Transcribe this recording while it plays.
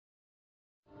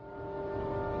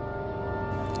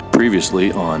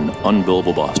Previously on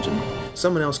Unbillable Boston.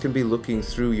 Someone else can be looking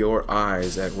through your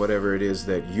eyes at whatever it is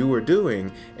that you are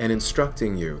doing and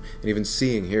instructing you. And even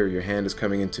seeing, here, your hand is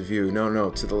coming into view. No,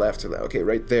 to the left. Okay,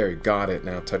 right there. Got it.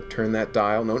 Now turn that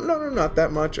dial. No, not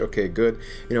that much. Okay, good.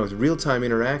 It's real-time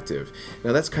interactive.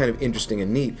 Now, that's kind of interesting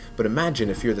and neat. But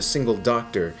imagine if you're the single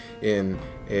doctor in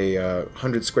a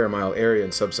 100-square-mile area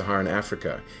in sub-Saharan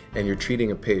Africa and you're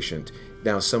treating a patient.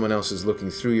 Now someone else is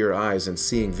looking through your eyes and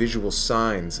seeing visual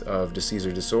signs of disease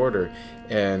or disorder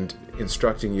and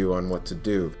instructing you on what to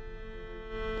do.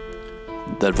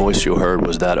 That voice you heard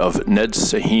was that of Ned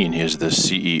Sahin. He is the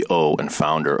CEO and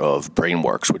founder of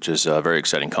BrainWorks, which is a very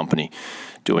exciting company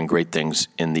doing great things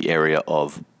in the area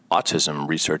of autism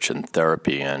research and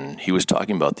therapy. And he was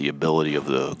talking about the ability of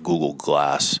the Google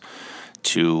Glass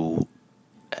to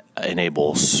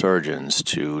enable surgeons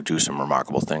to do some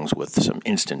remarkable things with some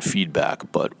instant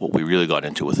feedback. But what we really got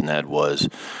into with Ned was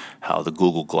how the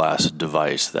Google Glass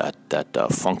device, that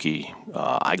funky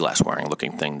eyeglass wearing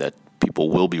looking thing that people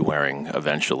will be wearing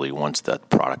eventually once that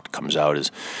product comes out,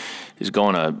 is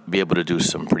going to be able to do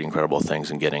some pretty incredible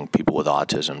things in getting people with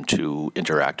autism to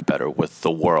interact better with the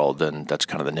world. And that's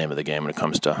kind of the name of the game when it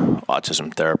comes to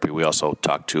autism therapy. We also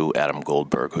talked to Adam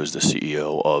Goldberg, who's the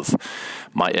CEO of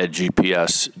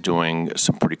MyEdGPS, doing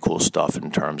some pretty cool stuff in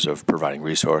terms of providing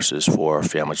resources for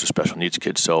families with special needs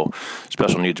kids. So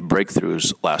special needs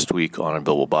breakthroughs last week on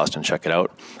Unbillable Boston. Check it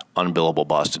out,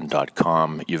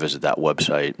 unbillableboston.com. You visit that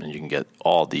website and you can get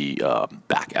all the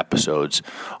back episodes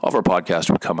of our podcast.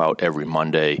 We come out every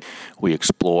Monday. We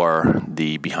explore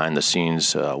the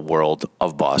behind-the-scenes world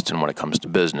of Boston when it comes to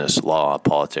business, law,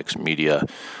 politics, media,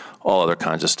 all other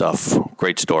kinds of stuff.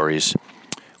 Great stories.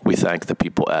 We thank the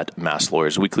people at Mass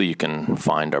Lawyers Weekly. You can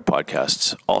find our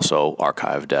podcasts also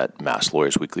archived at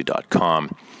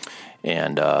masslawyersweekly.com.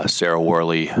 And Sarah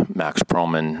Worley, Max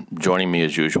Perlman joining me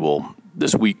as usual.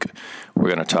 This week, we're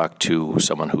going to talk to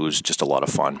someone who's just a lot of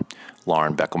fun,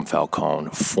 Loren Beckham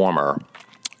Falcone, former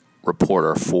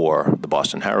reporter for the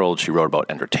Boston Herald. She wrote about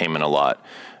entertainment a lot.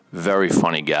 Very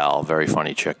funny gal, very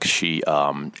funny chick. She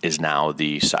is now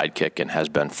the sidekick and has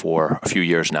been for a few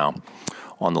years now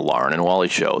on the Loren and Wally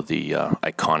show, the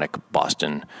iconic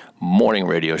Boston morning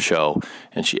radio show,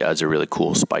 and she adds a really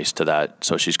cool spice to that.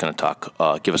 So she's going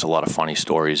to give us a lot of funny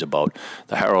stories about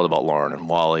the Herald, about Loren and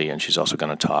Wally, and she's also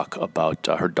going to talk about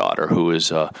her daughter, who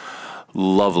is a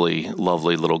lovely,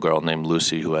 lovely little girl named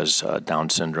Lucy, who has Down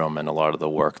syndrome, and a lot of the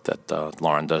work that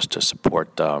Loren does to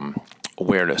support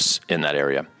awareness in that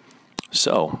area.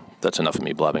 So that's enough of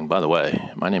me blabbing. By the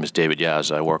way, my name is David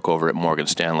Yaz. I work over at Morgan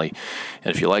Stanley.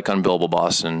 And if you like Unbillable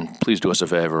Boston, please do us a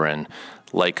favor and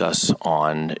like us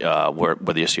on,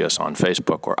 whether you see us on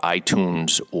Facebook or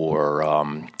iTunes or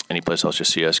any place else you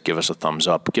see us. Give us a thumbs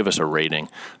up. Give us a rating.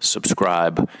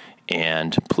 Subscribe.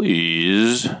 And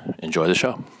please enjoy the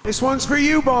show. This one's for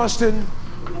you, Boston.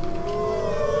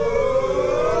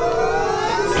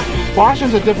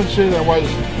 Boston's a different city than it was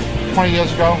 20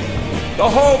 years ago. The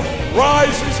hope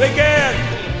rises again,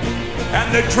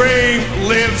 and the dream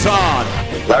lives on.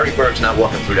 Larry Bird's not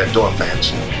walking through that door,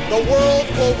 fans. The world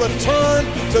will return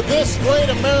to this great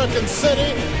American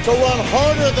city to run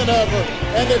harder than ever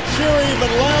and to cheer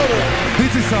even louder.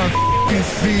 This is our f***ing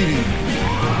city.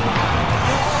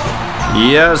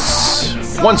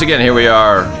 Yes, once again, here we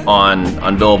are on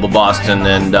Unbillable Boston,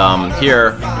 and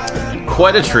here,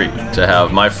 quite a treat to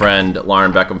have my friend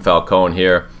Loren Beckham Falcone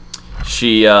here.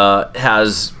 She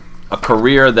has a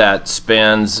career that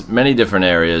spans many different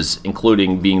areas,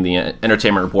 including being the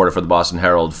entertainment reporter for the Boston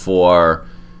Herald for,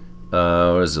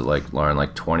 what is it like, Loren,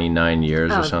 like 29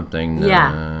 years or something?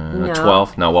 Yeah. No.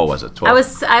 12? No, what was it,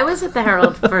 12? I was at the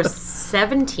Herald for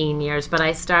 17 years, but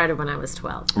I started when I was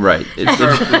 12. Right.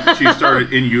 She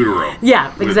started in utero.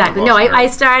 Yeah, exactly. No, I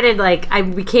started, I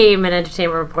became an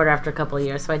entertainment reporter after a couple of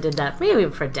years, so I did that maybe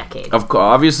for a decade. Of course,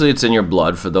 obviously it's in your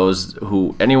blood.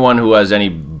 For anyone who has any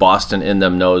Boston in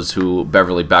them knows who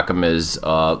Beverly Beckham is,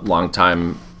 a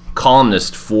longtime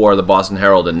columnist for the Boston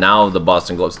Herald and now the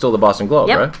Boston Globe. Still the Boston Globe,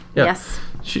 yep. Right? Yeah. Yes.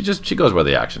 She goes where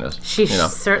the action is. She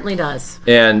certainly does.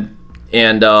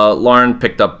 And Loren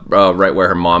picked up right where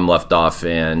her mom left off,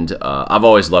 and I've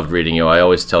always loved reading you. I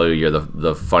always tell you you're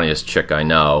the funniest chick I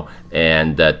know,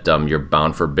 and that you're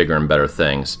bound for bigger and better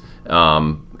things.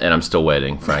 And I'm still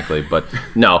waiting, frankly. But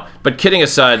no. But kidding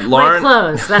aside, Loren... My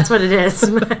clothes. That's what it is.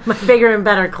 my bigger and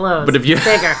better clothes. But if you...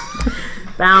 Bigger.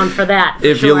 Bound for that.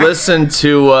 If you listen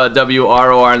to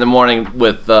WROR in the morning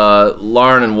with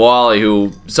Loren and Wally,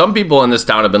 who some people in this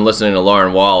town have been listening to Loren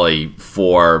and Wally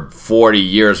for 40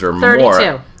 years or 32.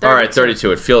 more. All right,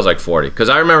 32. It feels like 40. Because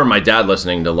I remember my dad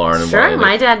listening to Loren and Wally. Sure,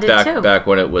 my dad did too. Back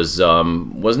when it was,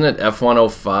 wasn't it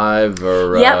F105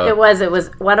 or... Yep, it was. It was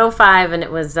 105 and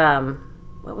it was,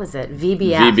 what was it?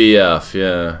 VBF. VBF,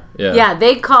 yeah. Yeah,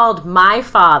 they called my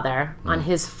father on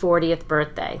his 40th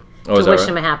birthday to wish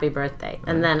him a happy birthday.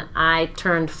 And then I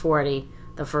turned 40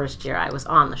 the first year I was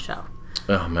on the show.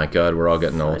 Oh my God, we're all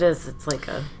getting old. It is. It's like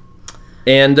a...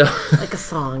 And like a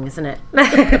song, isn't it?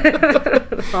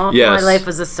 Yes. My life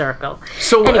was a circle.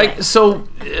 So, anyway. So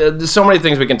many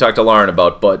things we can talk to Loren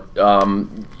about, but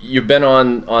you've been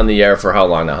on the air for how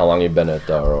long now? How long have you been at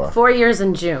WROR? 4 years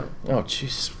in June. Oh,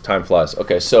 jeez, time flies.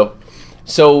 Okay, so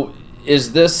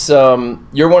is this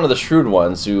you're one of the shrewd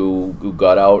ones who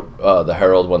got out the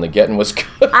Herald when the getting was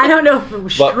good? I don't know if it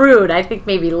was shrewd. I think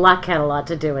maybe luck had a lot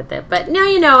to do with it. But no,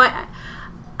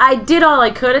 I did all I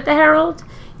could at the Herald.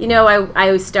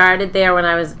 I started there when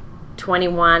I was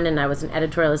 21, and I was an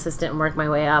editorial assistant and worked my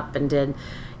way up and did,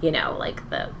 like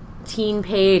the teen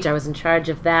page. I was in charge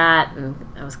of that, and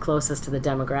I was closest to the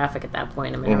demographic at that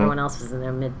point. I mean, everyone else was in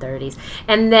their mid-30s.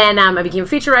 And then I became a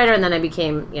feature writer, and then I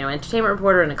became, entertainment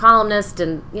reporter and a columnist.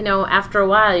 And, after a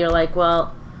while, you're like, well,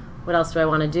 what else do I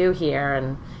want to do here?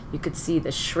 And you could see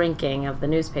the shrinking of the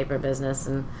newspaper business,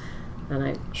 and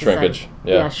shrinkage.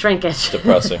 Shrinkage.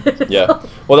 Depressing. Yeah.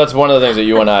 Well, that's one of the things that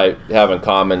you and I have in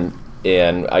common.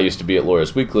 And I used to be at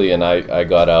Lawyers Weekly, and I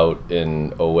got out in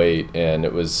 2008, and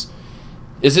it was.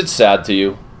 Is it sad to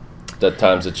you that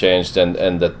times have changed and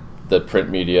that the print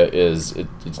media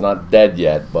it's not dead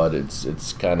yet, but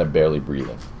it's kind of barely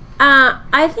breathing?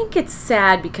 I think it's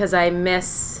sad because I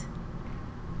miss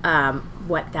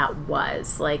what that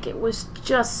was. Like, it was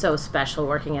just so special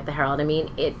working at the Herald. I mean,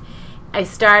 I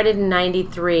started in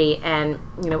 93, and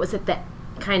it was at the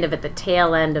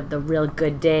tail end of the real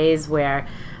good days where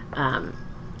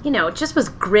it just was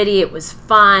gritty. It was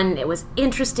fun. It was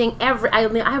interesting. I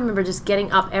remember just getting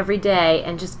up every day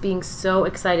and just being so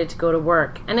excited to go to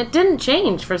work. And it didn't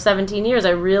change for 17 years. I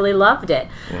really loved it.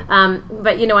 Yeah.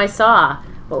 But I saw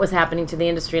what was happening to the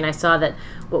industry, and I saw that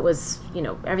what was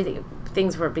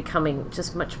things were becoming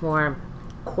just much more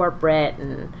corporate,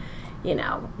 and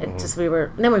it just we were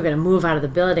going to move out of the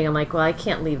building. I'm like, well, I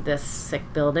can't leave this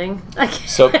sick building.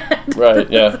 So right,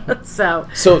 yeah. So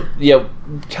yeah,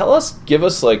 give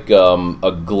us like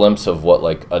a glimpse of what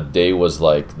like a day was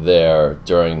like there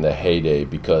during the heyday,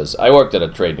 because I worked at a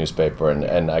trade newspaper,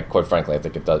 and I quite frankly I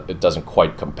think it doesn't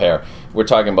quite compare. We're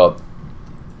talking about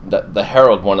the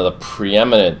Herald, one of the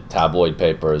preeminent tabloid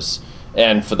papers.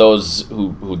 And for those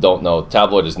who don't know,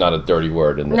 tabloid is not a dirty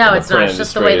word. No, it's not. It's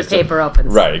just the way the paper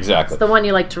opens. Right, exactly. It's the one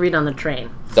you like to read on the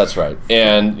train. That's right.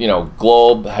 And,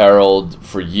 Globe, Herald,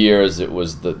 for years, it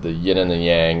was the yin and the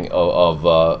yang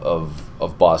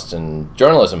of Boston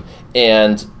journalism.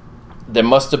 And there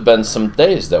must have been some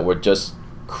days that were just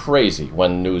crazy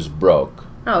when news broke.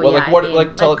 Oh, well, yeah.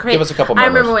 Give us a couple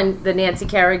memories. I remember when the Nancy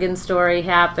Kerrigan story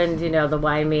happened, the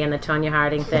Why Me and the Tonya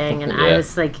Harding thing, and yeah. I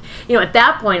was like, at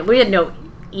that point, we had no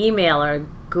email or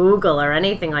Google or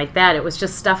anything like that. It was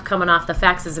just stuff coming off the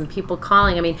faxes and people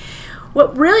calling. I mean,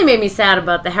 what really made me sad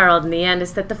about the Herald in the end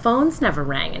is that the phones never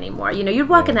rang anymore. You'd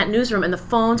walk in that newsroom and the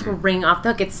phones would ring off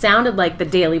the hook. It sounded like the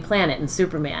Daily Planet and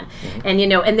Superman. Mm-hmm. And,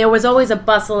 and there was always a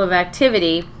bustle of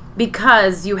activity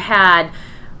because you had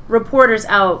reporters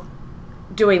out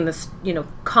doing this,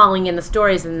 calling in the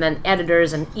stories, and then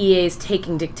editors and EAs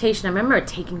taking dictation. I remember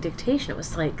taking dictation. It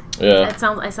was like, I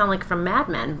sound like from Mad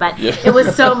Men, but it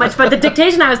was so much. But the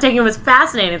dictation I was taking was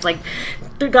fascinating. It's like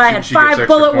the guy had 5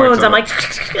 bullet wounds. I'm like,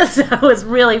 so it was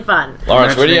really fun.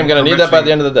 Lawrence, Whitty, I'm going to need that by the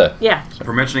end of the day. Yeah.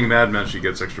 For mentioning Mad Men, she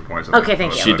gets extra points. Okay,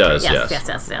 thank you. She does, yes.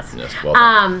 Yes, well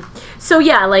done. So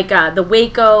yeah, like the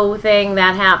Waco thing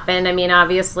that happened. I mean,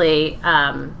 obviously.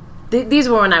 These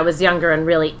were when I was younger and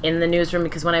really in the newsroom,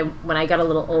 because when I got a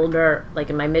little older, like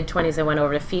in my mid-20s, I went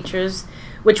over to features,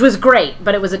 which was great,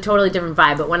 but it was a totally different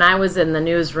vibe. But when I was in the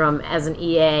newsroom as an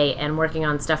EA and working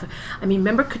on stuff, I mean,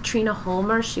 remember Katrina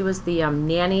Holmer? She was the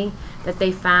nanny that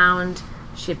they found.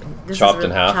 She had been, chopped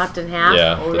in half.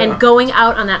 Yeah. And going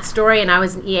out on that story, and I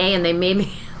was an EA, and they made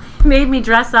me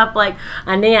dress up like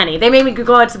a nanny. They made me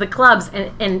go out to the clubs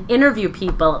and interview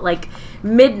people at like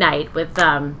midnight with...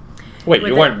 Wait,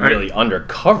 you weren't really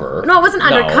undercover. No, it wasn't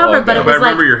undercover, okay. But it was I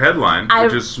remember your headline,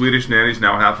 which is Swedish nannies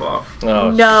now half off.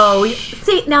 Oh, no.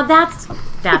 See, now that's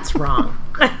wrong.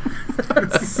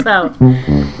 So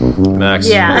Max,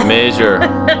 major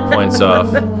points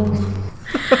off.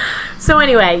 So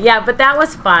anyway, yeah, but that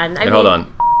was fun. Hold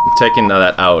on. I'm taking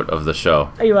that out of the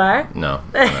show. You are? No.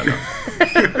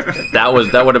 That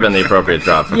would have been the appropriate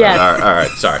drop for yes. that. All right,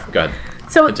 sorry. Go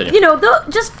ahead. So, continue.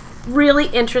 Just really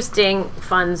interesting,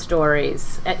 fun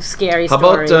stories, scary How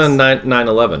stories. How about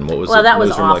 9/11? What was Well, that was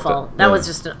newsroom like awful. That was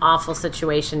just an awful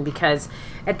situation because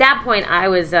at that point I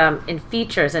was in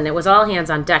features and it was all hands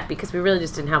on deck because we really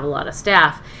just didn't have a lot of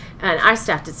staff. And our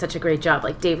staff did such a great job.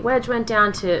 Like Dave Wedge went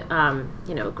down to,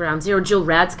 Ground Zero. Jill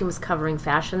Radskin was covering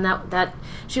fashion. That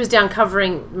she was down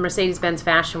covering Mercedes-Benz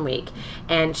Fashion Week,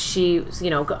 and she was,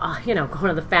 going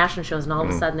to the fashion shows. And all of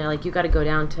a sudden, they're like, "You got to go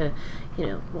down to,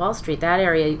 Wall Street, that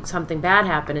area. Something bad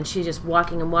happened." And she's just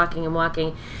walking and walking and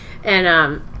walking,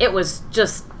 and it was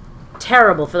just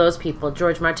terrible for those people.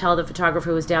 George Martell, the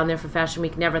photographer who was down there for Fashion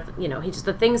Week, never, he just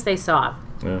the things they saw.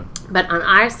 Yeah. But on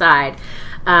our side,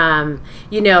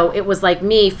 it was like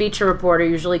me, feature reporter,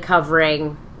 usually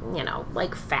covering,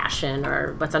 like fashion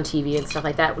or what's on TV and stuff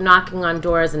like that, knocking on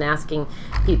doors and asking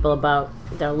people about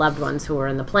their loved ones who were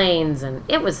in the planes, and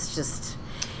it was just,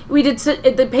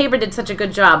 the paper did such a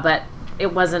good job, but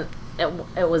it wasn't.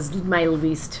 It was my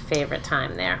least favorite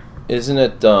time there. Isn't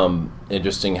it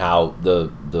interesting how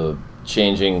the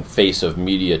changing face of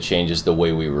media changes the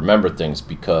way we remember things?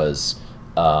 Because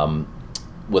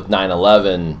with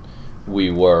 9/11, we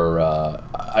were.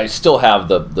 I still have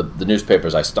the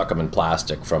newspapers. I stuck them in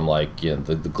plastic from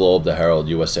the Globe, the Herald,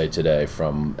 USA Today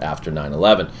from after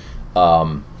 9/11.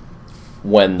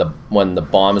 When the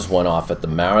bombs went off at the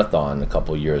Marathon a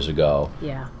couple years ago,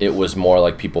 it was more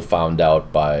like people found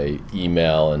out by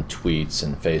email and tweets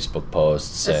and Facebook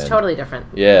posts. It's totally different.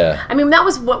 Yeah. I mean, that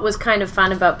was what was kind of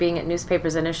fun about being at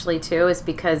newspapers initially, too, is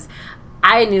because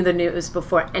I knew the news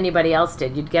before anybody else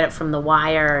did. You'd get it from The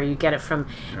Wire, or you'd get it from...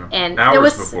 and hours there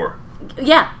was, before.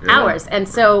 Yeah, hours. And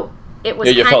so it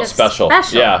was you felt special.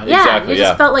 Yeah, exactly. You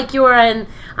just felt like you were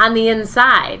on the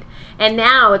inside. And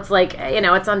now it's like,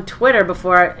 it's on Twitter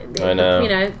before... I know.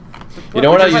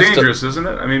 It's dangerous, isn't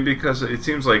it? I mean, because it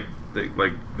seems like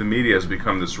the media has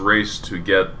become this race to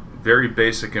get very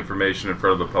basic information in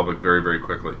front of the public very, very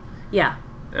quickly. Yeah.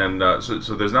 And so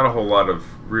there's not a whole lot of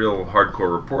real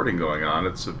hardcore reporting going on.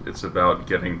 It's about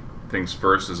getting things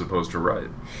first as opposed to right.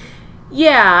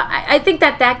 Yeah, I think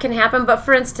that can happen. But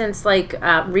for instance,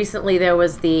 recently there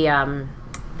was the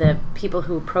people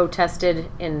who protested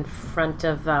in front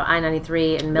of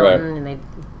I-93 in Milton, and they,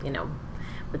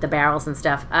 with the barrels and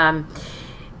stuff.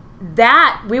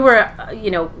 That we were,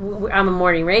 I'm a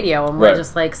morning radio, and we're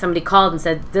just like, somebody called and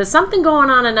said, "There's something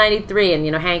going on in 93,"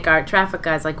 and Hank, our traffic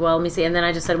guy's like, "Well, let me see," and then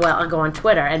I just said, "Well, I'll go on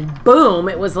Twitter," and boom,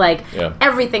 it was like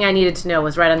everything I needed to know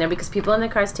was right on there because people in their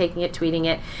cars taking it, tweeting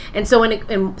it, and so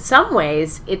in some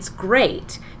ways it's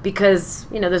great because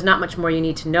there's not much more you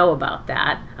need to know about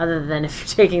that other than if you're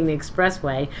taking the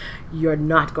expressway, you're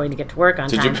not going to get to work on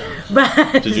time.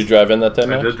 Did you drive in that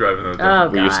time? I did drive in that time.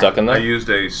 Oh, were you stuck in that? I used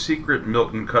a secret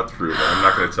Milton cut-through, but I'm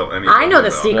not going to tell anyone. I know the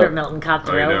secret Milton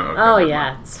cut-through. Oh, okay,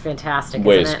 yeah, it's fantastic.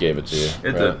 Waze gave it to you.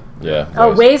 It did. Yeah.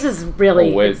 Oh, Waze is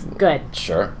really it's good.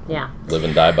 Sure. Yeah. Live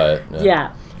and die by it.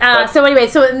 Yeah. So anyway,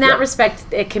 so in that respect,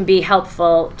 it can be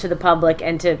helpful to the public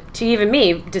and to even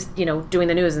me, just doing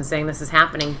the news and saying this is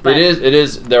happening. But it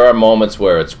is. There are moments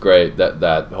where it's great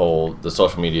that whole the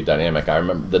social media dynamic. I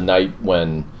remember the night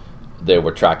when they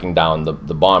were tracking down the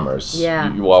bombers.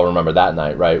 Yeah, you all remember that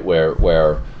night, right? Where it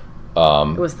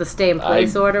was the stay in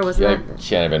place order, wasn't it? I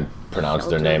can't even pronounce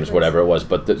their names, whatever it was,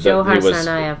 but it was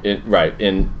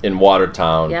in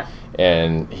Watertown. Yep.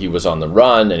 And he was on the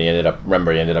run, and he ended up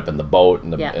in the boat in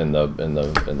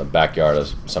the backyard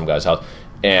of some guy's house.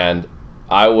 And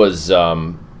I was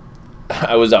out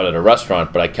at a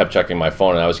restaurant, but I kept checking my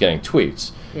phone, and I was getting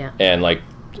tweets. Yeah. And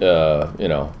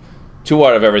 2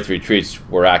 out of every 3 tweets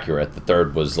were accurate. The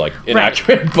third was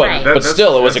inaccurate, but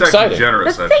still, it was exciting.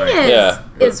 Generous, the thing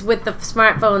is with the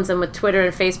smartphones and with Twitter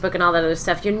and Facebook and all that other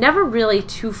stuff, you're never really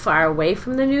too far away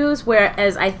from the news.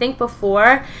 Whereas I think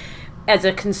before, as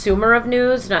a consumer of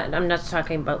news, I'm not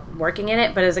talking about working in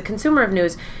it, but as a consumer of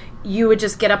news, you would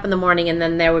just get up in the morning and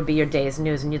then there would be your day's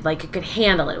news, and you could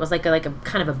handle it. It was like a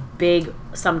kind of a big,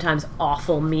 sometimes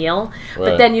awful meal,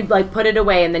 but then you'd put it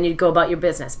away and then you'd go about your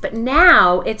business. But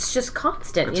now it's just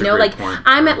constant. That's a great point.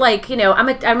 I'm at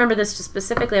I remember this just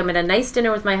specifically. I'm at a nice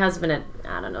dinner with my husband at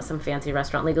some fancy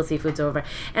restaurant, Legal Seafood's over,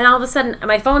 and all of a sudden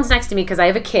my phone's next to me because I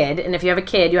have a kid, and if you have a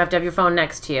kid, you have to have your phone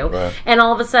next to you. Right. And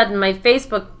all of a sudden my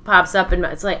Facebook pops up, and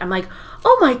it's I'm like,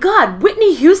 oh my God,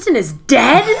 Whitney Houston is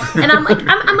dead? And I'm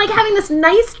like having this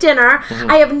nice dinner.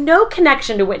 Mm-hmm. I have no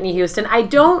connection to Whitney Houston. I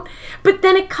don't, but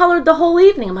then it colored the whole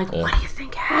evening. I'm like, what do you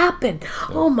think happened? Yeah.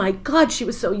 Oh my God, she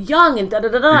was so young and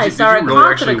da-da-da-da. I saw her in concert. Did you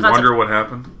really actually wonder what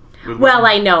happened? Well,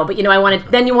 I know, but I want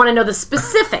to. Then you want to know the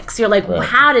specifics. You're like, well,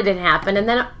 how did it happen? And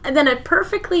then a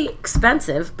perfectly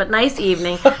expensive but nice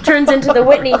evening turns into the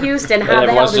Whitney Houston. How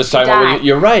the hell did she die?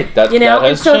 You're right. That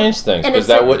has changed things because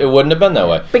it wouldn't have been that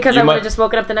way. Because I would have just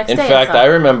woken up the next day. In fact, I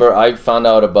remember I found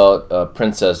out about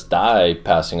Princess Di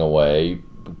passing away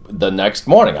the next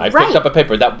morning. I picked up a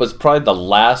paper. That was probably the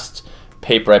last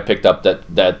paper I picked up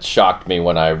that shocked me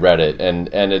when I read it, and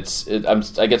I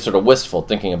get sort of wistful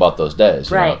thinking about those days.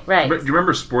 Right. Do you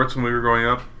remember sports when we were growing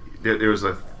up? There was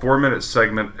a 4-minute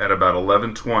segment at about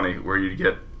 11:20 where you'd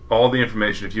get all the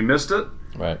information. If you missed it,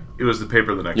 it was the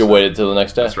paper the next day. You waited till the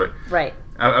next day. That's right. Right.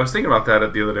 I was thinking about that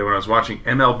the other day when I was watching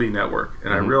MLB Network,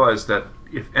 and I realized that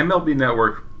if MLB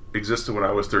Network existed when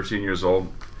I was 13 years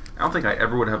old, I don't think I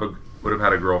ever would have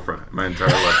had a girlfriend my entire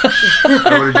life.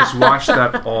 I would have just watched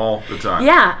that all the time.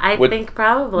 Yeah, I think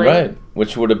probably. Right,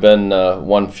 which would have been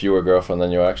one fewer girlfriend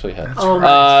than you actually had.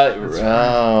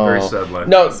 Very sad life.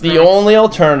 No, the only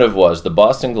alternative was the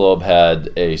Boston Globe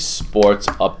had a sports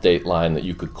update line that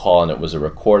you could call, and it was a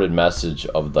recorded message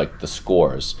of like the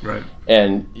scores. Right.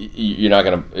 And you're not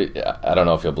going to, I don't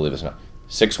know if you'll believe this or not,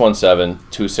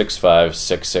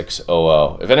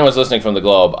 617-265-6600. If anyone's listening from the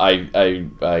Globe, I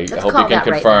hope you can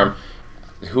confirm.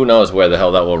 Who knows where the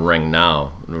hell that will ring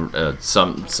now?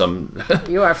 Some.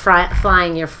 You are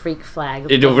flying your freak flag.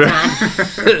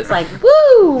 It's like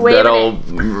woo. Wait That'll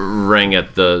ring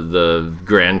at the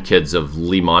grandkids of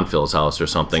Lee Montville's house or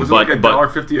something. Was it like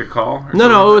 $1.50 a call?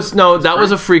 That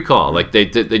was a free call. Like they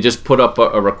just put up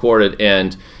a recorded,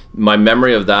 and my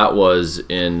memory of that was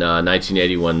in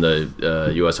 1980 when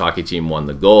the U.S. hockey team won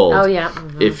the gold. Oh, yeah.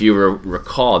 Mm-hmm. If you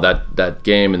recall, that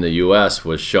game in the U.S.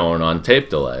 was shown on tape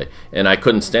delay, and I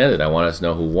couldn't stand it. I wanted to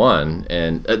know who won.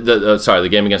 And the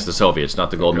game against the Soviets, not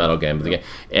the gold medal game, but the game.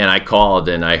 And I called,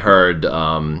 and I heard,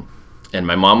 and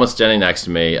my mom was standing next to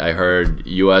me. I heard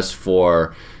U.S.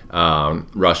 4,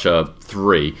 Russia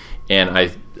 3, and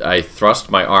I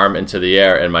thrust my arm into the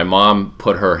air, and my mom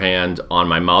put her hand on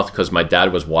my mouth because my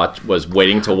dad was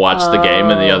waiting to watch the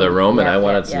game in the other room, and I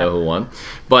wanted to know who won.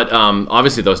 But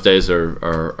obviously, those days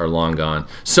are long gone.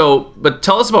 So, but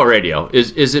tell us about radio.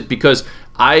 Is it because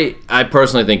I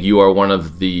personally think you are one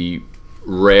of the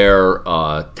rare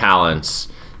talents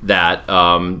that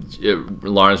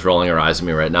Lauren's rolling her eyes at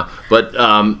me right now, but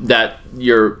that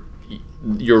your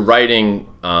writing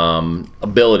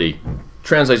ability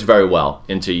translates very well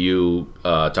into you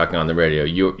talking on the radio.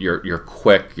 You're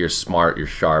quick, you're smart, you're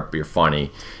sharp, you're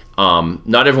funny.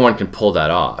 Not everyone can pull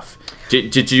that off.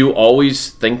 Did you always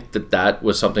think that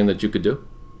was something that you could do?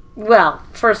 Well,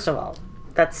 first of all,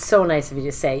 that's so nice of you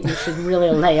to say. You should really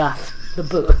lay off the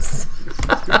booze.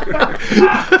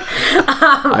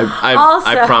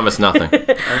 I promise nothing. I'm going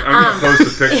to post a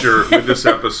picture with this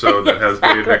episode that has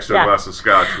Dave next to a glass of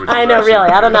scotch. Which I know, really.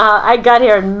 I don't know how I got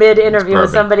here in mid-interview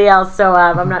with somebody else, so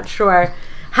I'm not sure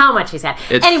how much he's had.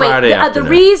 Anyway, the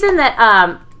reason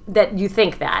that you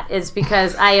think that is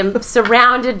because I am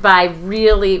surrounded by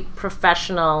really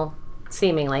professional,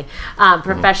 seemingly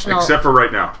professional. Except for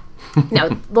right now.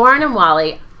 No, Loren and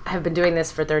Wally have been doing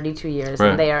this for 32 years,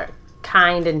 and they are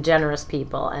kind and generous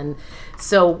people, and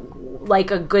so like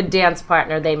a good dance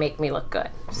partner, they make me look good.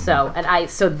 So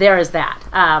there is that.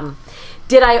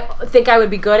 Did I think I would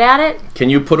be good at it? Can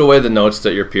you put away the notes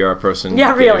that your PR person?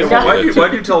 Yeah, really. Why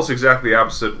did you tell us exactly the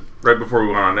opposite right before we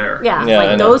went on air?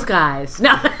 Yeah, those guys.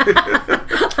 No.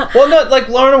 Well, not like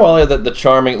Loren and Wally, the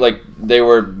charming, like they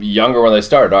were younger when they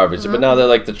started, obviously, but now they're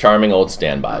like the charming old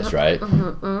standbys, right?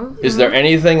 Is there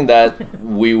anything that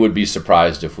we would be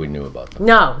surprised if we knew about them?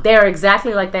 No, they're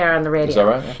exactly like they are on the radio. Is that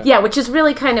right? Okay. Yeah, which is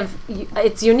really kind of,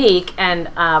 it's unique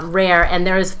and rare, and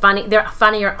they're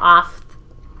funnier off,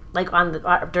 like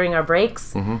during our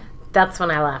breaks. That's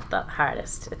when I laugh the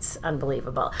hardest. It's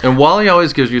unbelievable. And Wally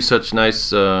always gives you such nice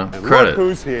credit. Look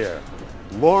who's here.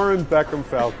 Loren Beckham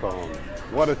Falcone.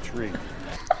 What a treat.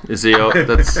 Is he?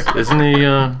 Isn't he?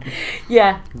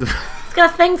 Yeah. He's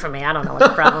got a thing for me. I don't know what the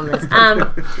problem is.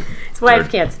 His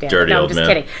wife can't stand it. No, I'm just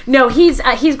kidding. No, he's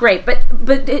great. But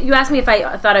you asked me if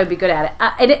I thought I would be good at it.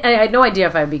 I had no idea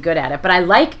if I would be good at it, but I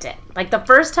liked it. Like the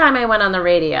first time I went on the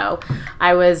radio,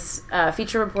 I was a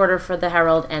feature reporter for the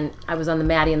Herald, and I was on the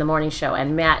Maddie in the Morning Show,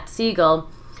 and Matt Siegel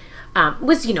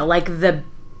was, like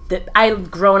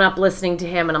I'd grown up listening to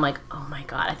him, and I'm like, oh my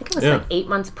God, I think I was like 8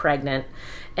 months pregnant,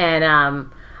 and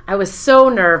I was so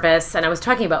nervous, and I was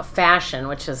talking about fashion,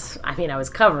 which is, I was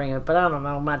covering it, but I don't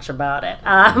know much about it.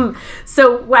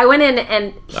 So I went in,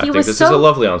 and he was so... this is a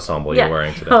lovely ensemble you're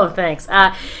wearing today. Oh, thanks.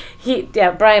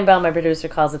 Brian Bell, my producer,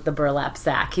 calls it the burlap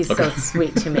sack. He's so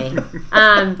sweet to me.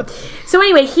 So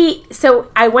anyway,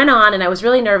 so I went on and I was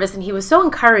really nervous, and he was so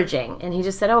encouraging, and he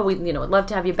just said, "Oh, we'd love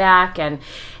to have you back," and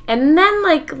then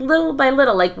like little by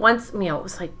little, like once, it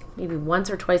was like maybe once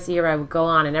or twice a year I would go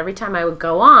on, and every time I would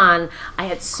go on, I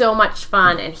had so much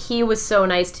fun, and he was so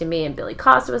nice to me, and Billy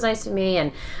Costa was nice to me,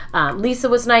 and Lisa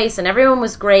was nice, and everyone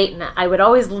was great, and I would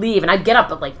always leave, and I'd get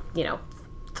up at like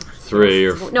 3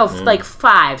 or like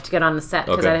 5 to get on the set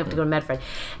because I'd have to go to Medford,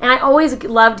 and I always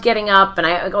loved getting up, and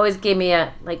I always gave me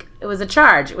it was a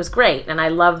charge. It was great, and I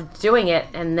loved doing it.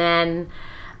 And then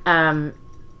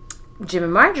Jim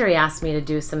and Marjorie asked me to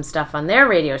do some stuff on their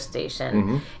radio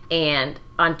station, and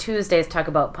on Tuesdays talk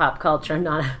about pop culture,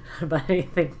 not about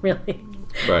anything really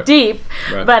deep.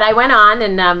 Right. But I went on,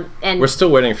 and we're still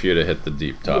waiting for you to hit the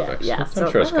deep topics. Yeah,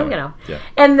 I'm sure it's coming.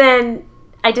 And then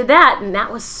I did that, and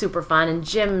that was super fun. And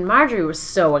Jim and Marjorie were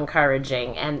so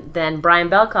encouraging. And then Brian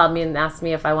Bell called me and asked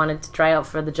me if I wanted to try out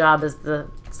for the job as the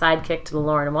sidekick to the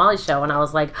Loren and Wally show. And I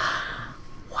was like,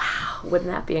 wow,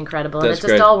 wouldn't that be incredible? That's and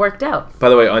it just all worked out. By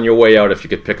the way, on your way out, if you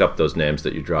could pick up those names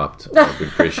that you dropped, we'd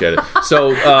appreciate it.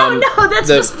 So, oh no, that's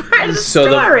just part of the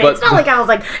story. It's not like I was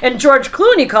like, and George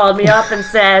Clooney called me up and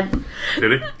said...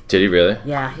 Did he? Did he really?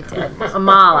 Yeah, he did.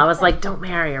 Amal, I was like, don't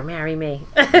marry her, marry me.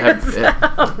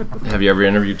 Have you ever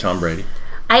interviewed Tom Brady?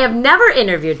 I have never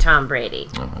interviewed Tom Brady.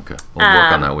 Oh, okay. We'll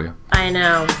work on that, will you? I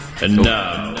know. And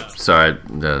sorry,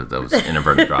 that was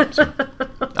inadvertent drop. So.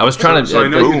 I was trying to...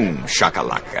 boom,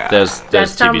 shakalaka. There's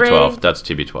TB12. That's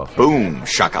TB12. Boom,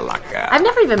 shakalaka. I've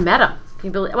never even met him. Can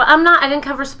you believe? Well, I didn't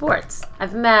cover sports.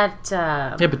 I've met...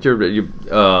 Yeah, but you're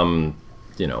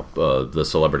the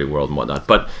celebrity world and whatnot.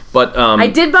 But I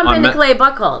did bump into Clay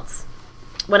Buchholz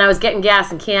when I was getting gas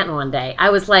in Canton one day. I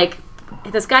was like,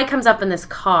 this guy comes up in this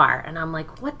car, and I'm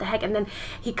like, what the heck? And then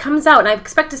he comes out, and I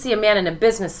expect to see a man in a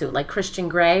business suit, like Christian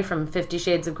Grey from 50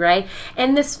 Shades of Grey.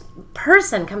 And this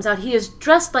person comes out. He is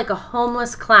dressed like a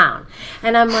homeless clown.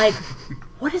 And I'm like...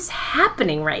 what is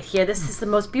happening right here? This is the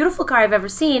most beautiful car I've ever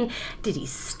seen. Did he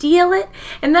steal it?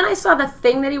 And then I saw the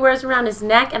thing that he wears around his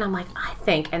neck, and I'm like, I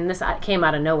think, and this came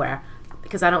out of nowhere,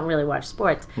 because I don't really watch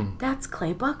sports, that's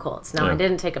Clay Buchholz. Now, I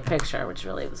didn't take a picture, which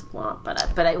really was womp,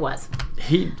 but it was.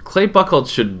 Clay Buchholz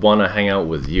should want to hang out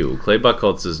with you. Clay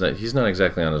Buchholz he's not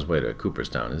exactly on his way to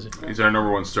Cooperstown, is he? He's our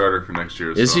number 1 starter for next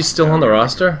year. Is he still on the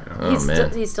roster? Yeah. Oh,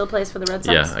 man. He still plays for the Red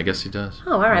Sox? Yeah, I guess he does.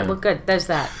 Oh, all right. Yeah. Well, good. There's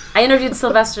that. I interviewed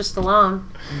Sylvester Stallone.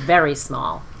 Very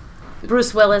small.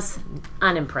 Bruce Willis,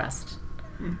 unimpressed.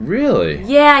 Really?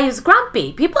 Yeah, he was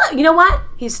grumpy. People, you know what?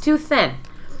 He's too thin.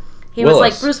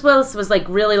 Bruce Willis was like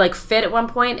really like fit at one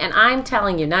point, and I'm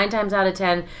telling you, 9 times out of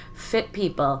 10, fit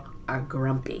people are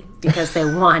grumpy because they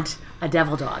want a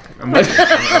devil dog.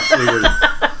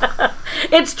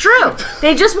 It's true.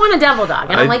 They just want a devil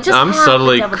dog, and I'm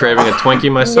subtly craving a Twinkie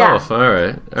myself. Yeah. All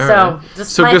right.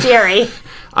 Just my theory.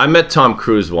 I met Tom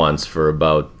Cruise once for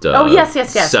about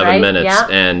 7 minutes,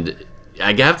 and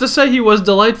I have to say he was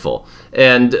delightful,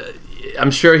 and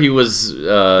I'm sure he was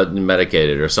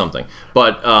medicated or something.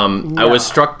 But I was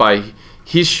struck by,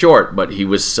 he's short, but he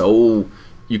was so,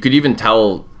 you could even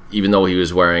tell, even though he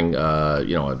was wearing a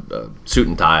suit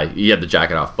and tie, he had the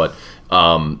jacket off, but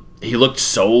he looked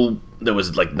so, there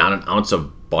was like not an ounce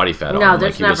of body fat on him. No,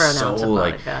 there's never an ounce of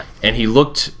body fat. And he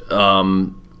looked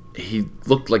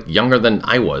like younger than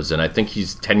I was, and I think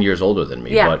he's 10 years older than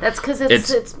me. Yeah, but that's because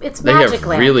it's Magic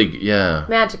Land.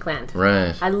 Magic Land.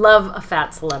 Right. I love a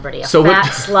fat celebrity,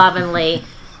 slovenly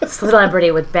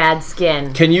celebrity with bad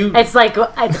skin. Can you? It's like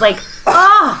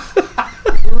oh,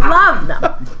 love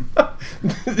them.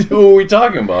 Who are we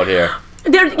talking about here?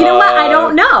 You know what? I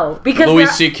don't know because Louis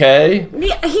C.K.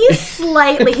 He's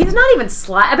slightly. He's not even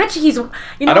slight. I bet you he's. You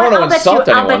know I don't what? want to insult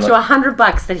anyone. I'll bet you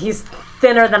 $100 that he's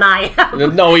thinner than I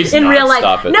am. No, he's in not. Real life.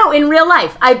 Stop it. No, in real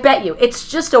life, I bet you it's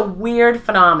just a weird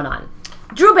phenomenon.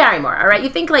 Drew Barrymore, all right? You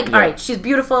think all right, she's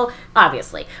beautiful,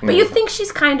 obviously, but you think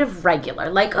she's kind of regular,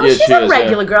 like she's a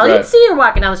regular girl. Right. You'd see her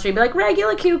walking down the street, be like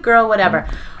regular, cute girl, whatever.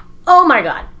 Oh my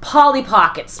God, Polly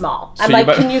Pocket small. I'm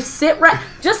can you sit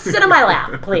just sit on my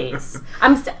lap, please?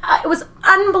 It was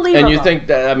unbelievable. And you think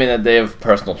that they have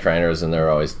personal trainers and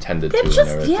they're always tended to.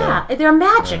 They're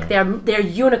magic. Yeah. They're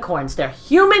unicorns. They're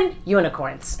human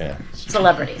unicorns. Yeah.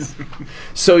 Celebrities.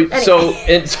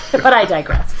 But I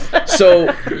digress.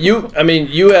 So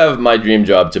you have my dream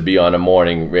job to be on a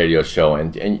morning radio show,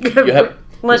 and you have.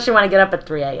 Unless you want to get up at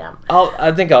 3 a.m.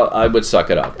 I think I would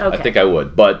suck it up. Okay. I think I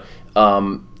would, but.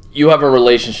 You have a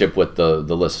relationship with the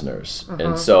listeners,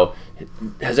 and so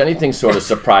has anything sort of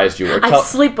surprised you? I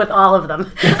sleep with all of them.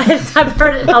 I've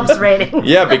heard it helps ratings.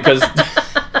 Yeah, because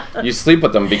You sleep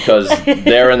with them because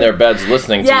they're in their beds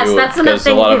listening to Yes, you that's another because a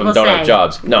thing lot of them people don't have say.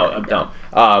 jobs. No.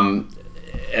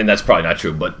 And that's probably not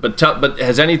true. But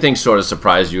has anything sort of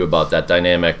surprised you about that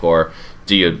dynamic, or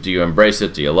do you embrace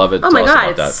it? Do you love it? Oh my Tell us God!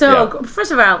 about that. So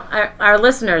first of all, our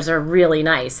listeners are really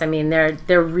nice. I mean,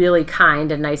 they're really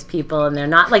kind and nice people, and they're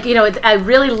not like I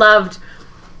really loved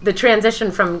the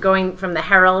transition from going from the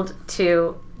Herald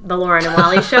to the Loren and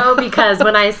Wally show, because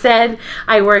when I said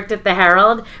I worked at the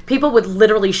Herald, people would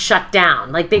literally shut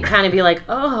down. Like they'd kind of be like,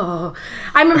 "Oh."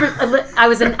 I remember I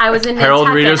was in Herald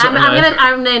Nantucket. readers.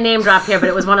 I'm gonna name drop here, but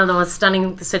it was one of the most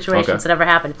stunning situations that ever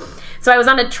happened. So I was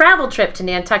on a travel trip to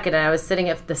Nantucket, and I was sitting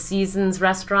at the Seasons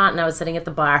restaurant, and I was sitting at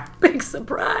the bar. Big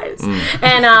surprise.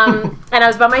 And I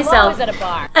was by myself. I'm always at a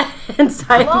bar. And so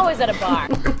I'm always at a bar.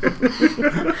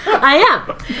 I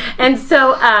am. And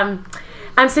so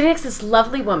I'm sitting next to this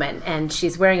lovely woman, and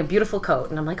she's wearing a beautiful coat.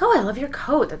 And I'm like, "Oh, I love your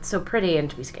coat. That's so pretty."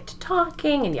 And we get to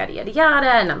talking, and yada, yada, yada.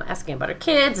 And I'm asking about her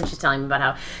kids, and she's telling me about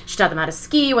how she taught them how to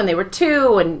ski when they were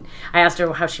 2. And I asked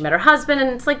her how she met her husband. And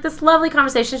it's like this lovely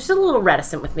conversation. She's a little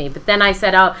reticent with me. But then I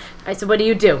said, "What do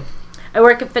you do?" "I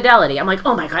work at Fidelity." I'm like,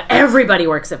 "Oh, my God, everybody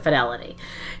works at Fidelity."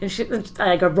 And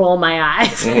I could roll my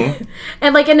eyes.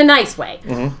 And like in a nice way.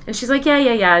 And she's like, yeah.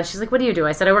 And she's like, "What do you do?"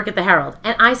 I said, "I work at the Herald."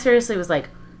 And I seriously was like,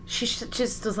 she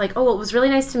just was like, "Oh, well, it was really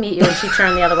nice to meet you," and she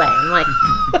turned the other way. I'm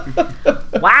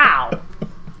like, wow.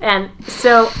 And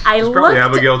so I looked.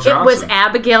 Abigail Johnson. It was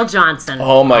Abigail Johnson.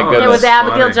 Oh my goodness! It was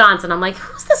Abigail funny. Johnson. I'm like,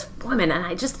 who's this woman?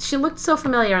 And she looked so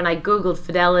familiar. And I Googled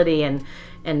Fidelity and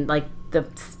like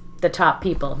the top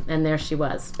people, and there she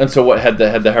was. And so, what had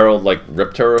the Herald like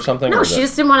ripped her or something? No, or she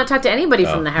just didn't want to talk to anybody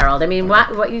from the Herald. I mean, what?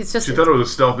 It's just. She thought it was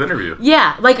a stealth interview.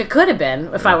 Yeah, like it could have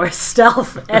been if I were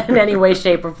stealth in any way,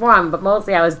 shape, or form. But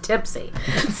mostly I was tipsy,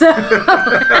 so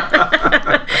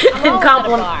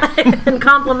and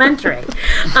complimentary.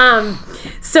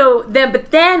 But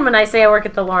then when I say I work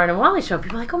at the Loren and Wally show,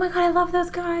 people are like, "Oh my God, I love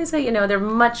those guys." They're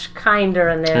much kinder,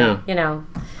 and they're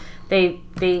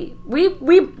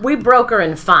we broker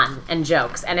in fun and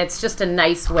jokes, and it's just a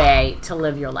nice way to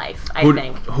live your life, I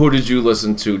think. Who did you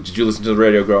listen to? Did you listen to the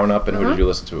radio growing up, and who did you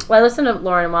listen to? Well, I listened to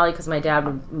Loren and Wally because my dad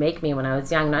would make me when I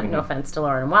was young. No offense to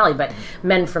Loren and Wally, but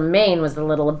Men from Maine was a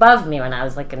little above me when I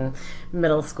was like in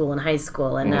middle school and high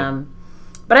school, and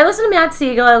but I listened to Matt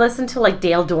Siegel. I listened to like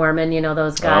Dale Dorman,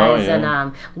 those guys,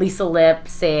 and Lisa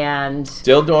Lips, and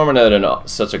Dale Dorman had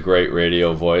such a great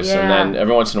radio voice, Yeah. and then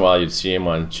every once in a while you'd see him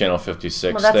on Channel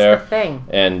 56 well, that's there. the thing.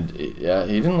 And he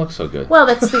didn't look so good. Well,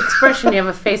 that's the expression. You have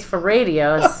a face for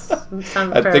radio. It sounds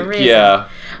for a reason. Yeah.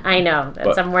 I know.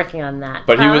 I'm working on that.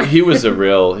 But he was those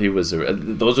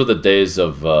were the days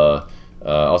of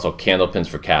also Candlepins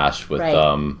for Cash with.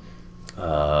 Right.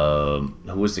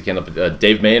 Who was the candlepin?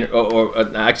 Dave Maynard,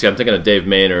 actually, I'm thinking of Dave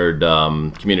Maynard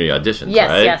Community Auditions. Yes,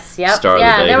 right? yes, yep. Star of the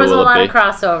Day, there was Who a Will It lot Be? of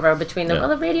crossover between them. Yeah.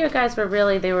 Well, the radio guys they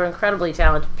were incredibly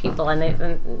talented people,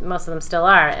 and most of them still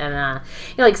are. And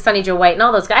like Sonny Joe White and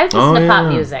all those guys. I listened to pop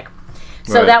music,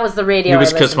 so Right. that was the radio. He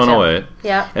was I Kiss listened to. 108.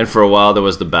 Yeah. And for a while there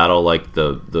was the battle, like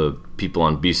the people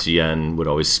on BCN would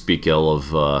always speak ill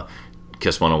of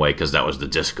Kiss 108 because that was the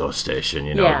disco station,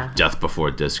 Yeah. death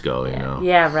before disco,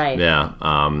 Yeah, right. Yeah,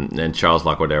 and Charles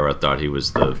Lacordera thought he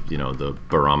was the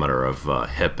barometer of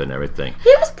hip and everything. He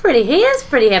is pretty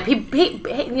hip. He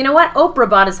you know what? Oprah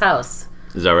bought his house.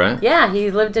 Is that right? Yeah,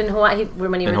 he lived in Hawaii.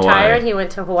 When he retired, Hawaii. he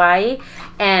went to Hawaii,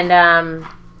 and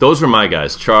Those were my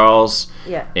guys, Charles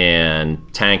Yeah. and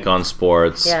Tank on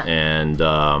Sports Yeah. and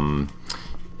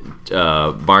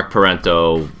Mark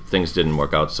Parento. Things didn't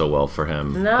work out so well for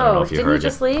him. I don't know no, if you didn't heard he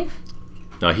just leave?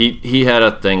 No, he had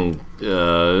a thing,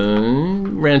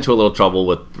 ran into a little trouble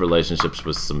with relationships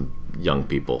with some young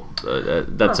people.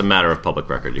 That's a matter of public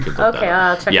record. You could look Okay, that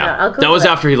up. I'll check it out. I'll that Google was it.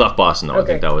 after he left Boston, though. I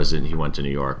Okay. think that was he went to New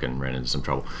York and ran into some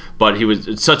trouble. But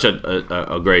it's such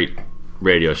a great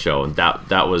radio show, and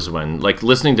that was when, like,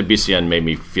 listening to BCN made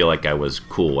me feel like I was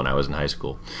cool when I was in high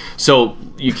school. So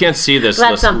you can't see this.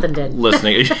 Glad something did.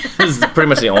 Listening, this is pretty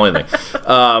much the only thing.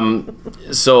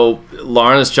 So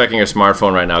Lauren is checking her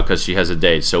smartphone right now because she has a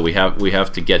date. So we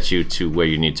have to get you to where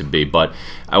you need to be. But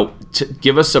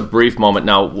give us a brief moment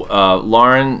now,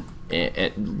 Lauren.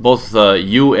 Both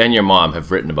you and your mom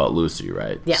have written about Lucy,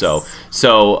 right? Yes.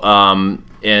 So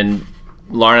and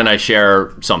Lauren and I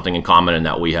share something in common in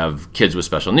that we have kids with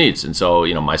special needs. And so,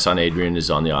 my son Adrian is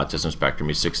on the autism spectrum.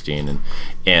 He's 16.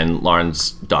 And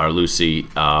Lauren's daughter Lucy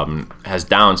has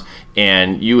Downs.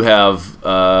 And you have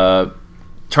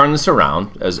turned this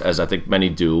around, as I think many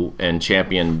do, and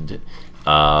championed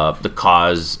the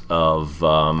cause of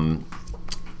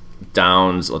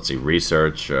Downs,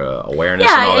 research, awareness,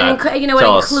 and all that.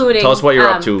 Including tell us what you're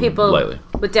up to people, lately.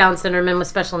 with Down syndrome and with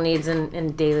special needs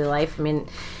in daily life. I mean,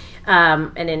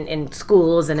 and in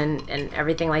schools and in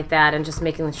everything like that, and just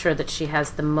making sure that she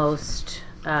has the most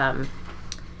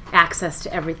access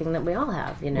to everything that we all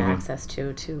have, access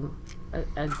to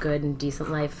a good and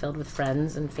decent life filled with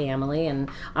friends and family and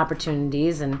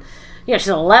opportunities. And she's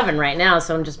 11 right now,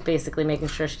 so I'm just basically making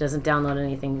sure she doesn't download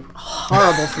anything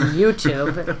horrible from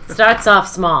YouTube. It starts off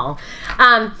small.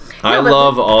 I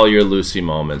love all your Lucy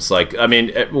moments. Like, I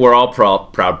mean, we're all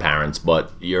proud parents,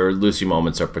 but your Lucy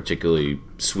moments are particularly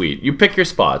sweet. You pick your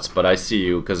spots, but I see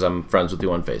you because I'm friends with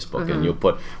you on Facebook, and you'll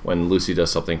put when Lucy does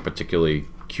something particularly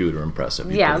cute or impressive.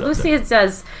 Lucy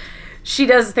does. She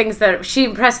does things that she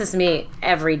impresses me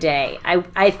every day.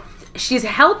 She's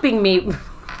helping me.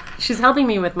 She's helping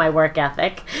me with my work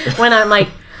ethic when I'm like,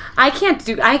 I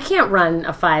can't run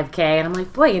a 5K, and I'm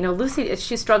like, boy, Lucy,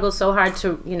 she struggles so hard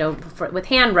to, with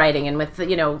handwriting and with,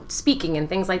 speaking and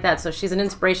things like that. So she's an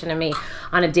inspiration to me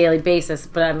on a daily basis.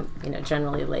 But I'm,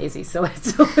 generally lazy, so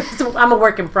I'm a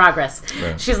work in progress.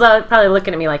 Right. She's probably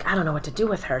looking at me like, I don't know what to do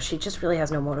with her. She just really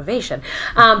has no motivation.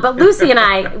 But Lucy and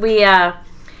I,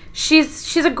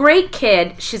 She's a great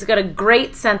kid. She's got a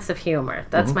great sense of humor.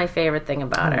 That's my favorite thing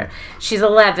about her. She's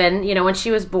 11. When she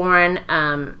was born,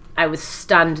 I was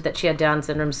stunned that she had Down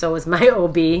syndrome. So was my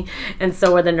OB, and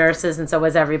so were the nurses, and so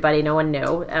was everybody. No one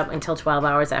knew until 12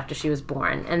 hours after she was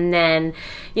born. And then,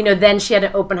 then she had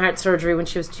an open heart surgery when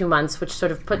she was 2 months, which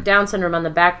sort of put Down syndrome on the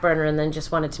back burner, and then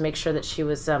just wanted to make sure that she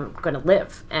was going to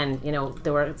live. And,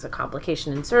 there was a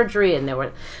complication in surgery, and there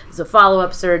was a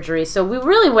follow-up surgery. So we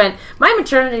really went, my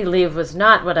maternity leave was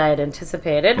not what I had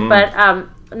anticipated, but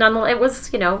nonetheless, it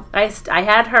was, I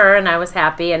had her, and I was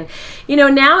happy. And,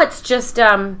 now it's just,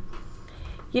 the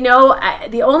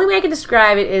only way I can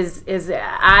describe it is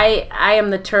I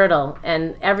am the turtle,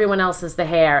 and everyone else is the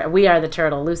hare. We are the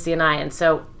turtle, Lucy and I. And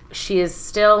so she is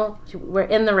still, we're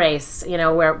in the race,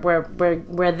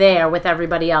 we're there with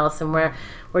everybody else, and we're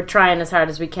trying as hard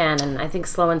as we can, and I think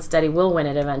slow and steady will win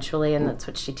it eventually, and that's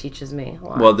what she teaches me a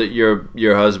lot. Well,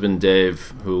 your husband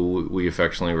Dave, who we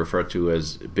affectionately refer to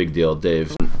as Big Deal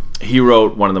Dave, he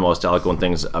wrote one of the most eloquent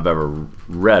things I've ever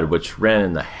read, which ran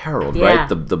in the Herald, right?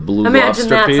 The blue lobster piece.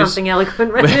 Imagine that, something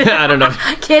eloquent. I don't know.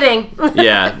 Kidding.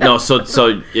 Yeah, no.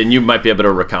 So, and you might be able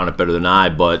to recount it better than I,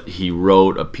 but he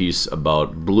wrote a piece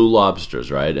about blue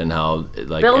lobsters, right? And how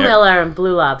Bill Miller and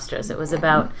blue lobsters. It was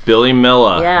about Billy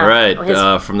Miller,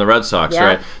 right? From the Red Sox,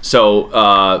 right? So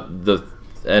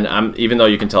and I'm, even though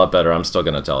you can tell it better, I'm still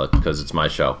going to tell it because it's my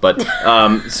show. But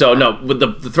but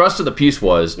the thrust of the piece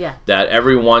was that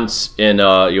every once in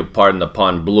you pardon the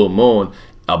pun, blue moon,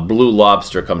 a blue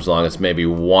lobster comes along. It's maybe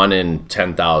 1 in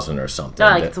 10,000 or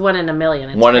something. It's 1 in a million.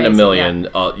 It's 1 in a million.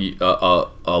 A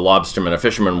lobsterman, a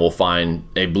fisherman will find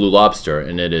a blue lobster,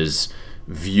 and it is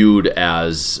viewed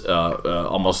as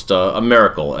almost a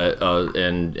miracle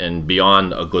and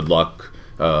beyond a good luck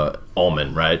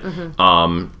omen, right?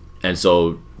 And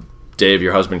so Dave,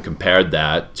 your husband, compared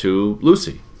that to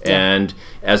Lucy. And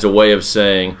as a way of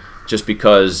saying, just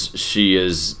because she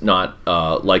is not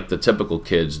like the typical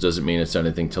kids doesn't mean it's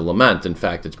anything to lament. In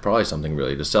fact, it's probably something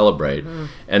really to celebrate.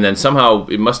 And then somehow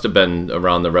it must have been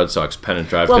around the Red Sox pennant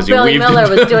drive, because Billy Miller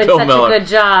was doing such a good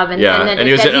job. And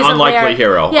he was an unlikely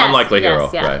hero. Unlikely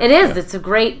hero. Right. It is. It's a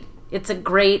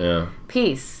great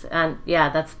piece, and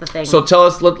that's the thing. So tell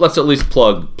us, let's at least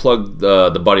plug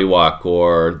the Buddy Walk,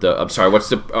 or what's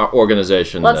the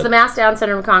organization? Well, it's the Mass Down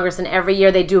Syndrome Congress, and every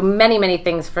year they do many, many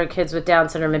things for kids with Down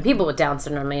syndrome and people with Down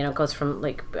syndrome. It goes from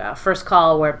first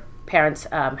call, where parents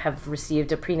have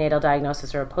received a prenatal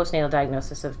diagnosis or a postnatal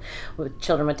diagnosis with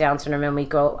children with Down syndrome, and we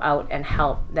go out and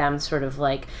help them sort of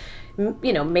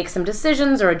make some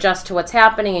decisions or adjust to what's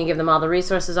happening and give them all the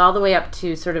resources, all the way up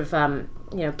to sort of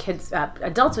kids,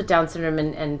 adults with Down syndrome,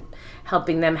 and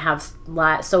helping them have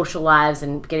social lives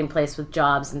and getting placed with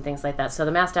jobs and things like that. So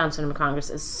the Mass Down Syndrome Congress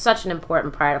is such an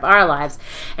important part of our lives.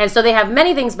 And so they have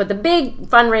many things, but the big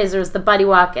fundraiser is the Buddy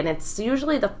Walk, and it's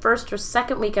usually the first or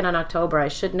second weekend in October. I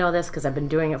should know this because I've been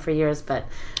doing it for years, but...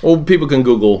 Well, people can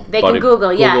Google the Buddy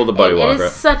Walk. It is right?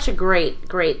 such a great,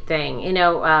 great thing. We've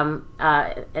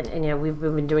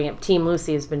been doing it. Team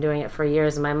Lucy has been doing it for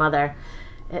years, and my mother...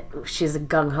 She's a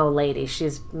gung-ho lady.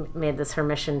 She's made this her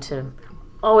mission to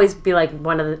always be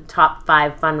one of the top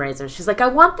 5 fundraisers. She's like, I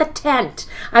want the tent.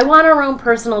 I want our own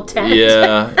personal tent.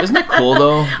 Yeah. Isn't it cool,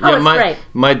 though? It's great.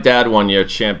 My dad one year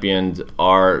championed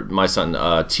my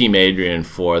son, Team Adrian,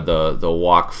 for the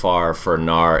Walk Far for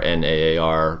NAR,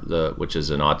 NAAR, which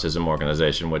is an autism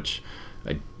organization, which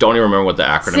I don't even remember what the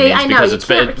acronym means. I know,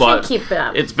 can't keep it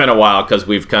up. It's been a while because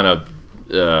we've kind of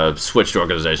switched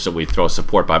organizations that we throw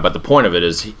support by, but the point of it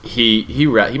is he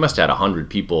must have had 100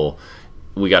 people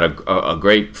we got a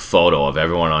great photo of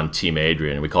everyone on Team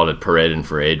Adrian. We called it Parading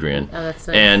for Adrian. Oh, that's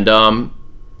nice. And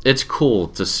it's cool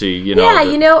to see, Yeah,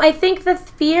 I think the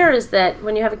fear is that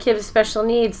when you have a kid with special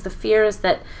needs, the fear is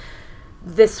that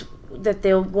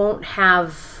they won't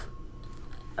have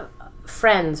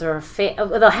friends or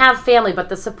they'll have family, but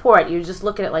the support, you just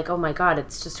look at it like, oh my God,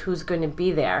 it's just who's going to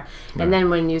be there. Yeah. And then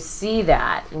when you see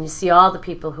that, and you see all the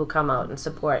people who come out and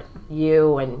support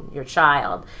you and your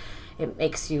child, it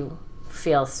makes you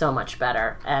feel so much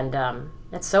better, and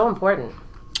it's so important.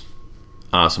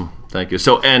 Awesome, thank you.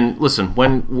 So, and listen,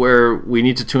 we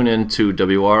need to tune in to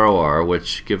WROR,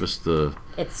 which give us the...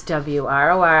 It's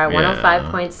WROR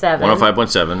 105.7.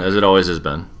 105.7, as it always has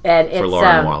been, and for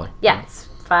Loren and Wally. Yeah, it's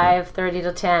 5:30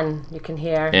 to 10. You can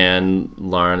hear. And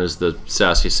Loren is the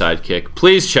sassy sidekick.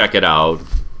 Please check it out.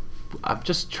 I'm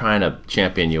just trying to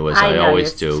champion you as I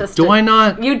always do. Do I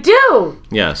not? You do.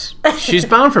 Yes. She's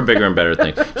bound for bigger and better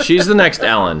things. She's the next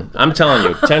Ellen. I'm telling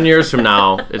you. 10 years from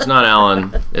now, it's not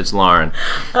Ellen. It's Loren.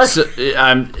 Okay. So,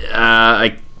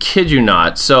 I kid you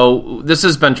not. So this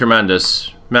has been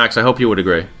tremendous. Max, I hope you would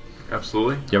agree.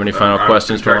 Absolutely. Do you have any final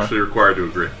questions for Loren? I'm actually required to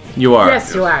agree. You are?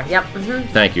 Yes, you are. Yep.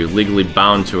 Mm-hmm. Thank you. Legally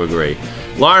bound to agree.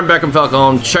 Loren Beckham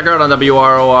Falcone, check her out on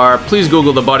WROR. Please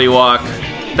Google the Buddy Walk.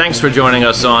 Thanks for joining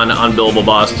us on Unbillable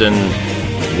Boston.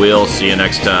 We'll see you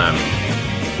next time.